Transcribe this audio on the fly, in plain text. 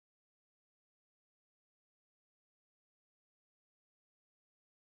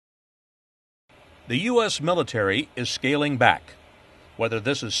The U.S. military is scaling back. Whether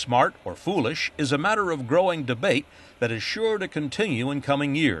this is smart or foolish is a matter of growing debate that is sure to continue in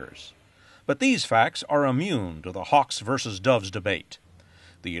coming years. But these facts are immune to the hawks versus doves debate.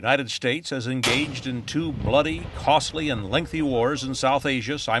 The United States has engaged in two bloody, costly, and lengthy wars in South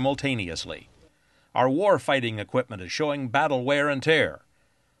Asia simultaneously. Our war-fighting equipment is showing battle wear and tear.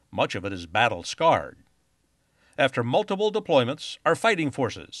 Much of it is battle-scarred. After multiple deployments, our fighting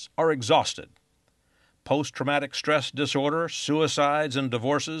forces are exhausted. Post-traumatic stress disorder, suicides, and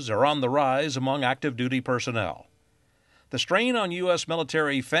divorces are on the rise among active-duty personnel. The strain on U.S.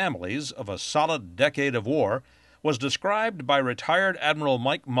 military families of a solid decade of war was described by retired Admiral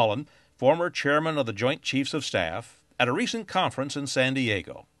Mike Mullen, former chairman of the Joint Chiefs of Staff, at a recent conference in San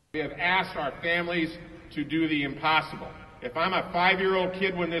Diego. We have asked our families to do the impossible. If I'm a 5-year-old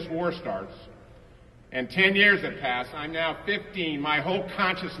kid when this war starts, and 10 years have passed, I'm now 15, my whole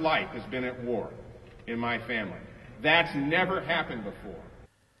conscious life has been at war in my family. That's never happened before.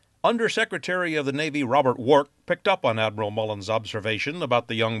 Undersecretary of the Navy Robert Work picked up on Admiral Mullen's observation about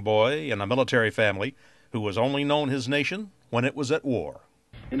the young boy in a military family who was only known his nation when it was at war.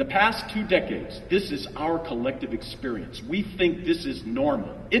 In the past 2 decades, this is our collective experience. We think this is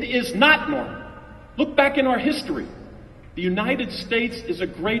normal. It is not normal. Look back in our history. The United States is a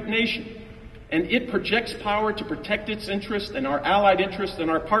great nation, and it projects power to protect its interests and our allied interests and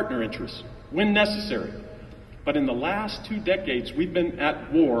our partner interests when necessary. But in the last 2 decades, we've been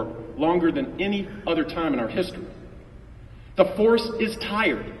at war longer than any other time in our history. The force is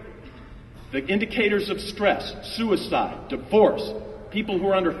tired. The indicators of stress, suicide, divorce, people who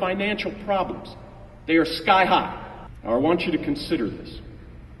are under financial problems, they are sky high. Now, I want you to consider this.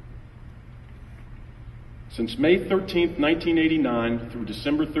 Since May 13th, 1989 through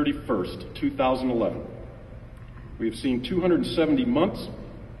December 31st, 2011, we have seen 270 months,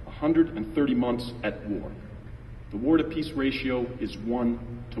 130 months at war. The war-to-peace ratio is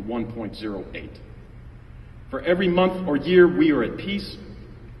 1 to 1.08. For every month or year we are at peace,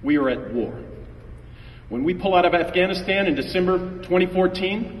 we are at war. When we pull out of Afghanistan in December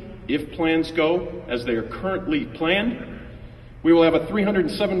 2014, if plans go as they are currently planned, we will have a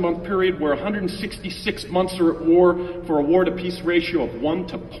 307-month period where 166 months are at war for a war-to-peace ratio of 1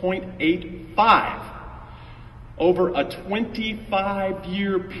 to 0.85. Over a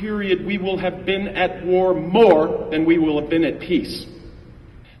 25-year period, we will have been at war more than we will have been at peace.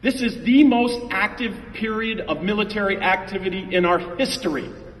 This is the most active period of military activity in our history.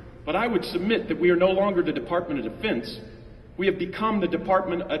 But I would submit that we are no longer the Department of Defense. We have become the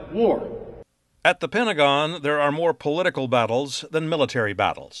Department at War. At the Pentagon, there are more political battles than military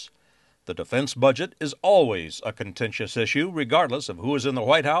battles. The defense budget is always a contentious issue, regardless of who is in the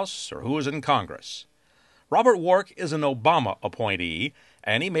White House or who is in Congress. Robert Work is an Obama appointee,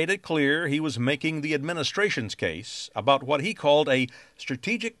 and he made it clear he was making the administration's case about what he called a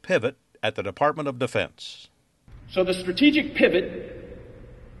strategic pivot at the Department of Defense. So the strategic pivot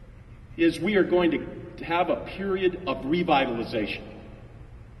is we are going to have a period of revitalization.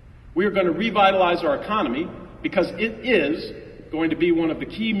 We are going to revitalize our economy because it is going to be one of the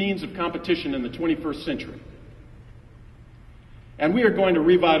key means of competition in the 21st century. And we are going to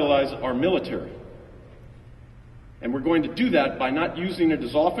revitalize our military. And we're going to do that by not using it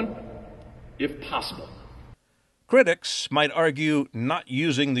as often, if possible. Critics might argue not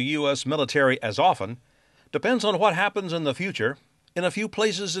using the U.S. military as often depends on what happens in the future in a few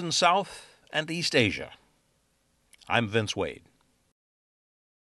places in South and East Asia. I'm Vince Wade.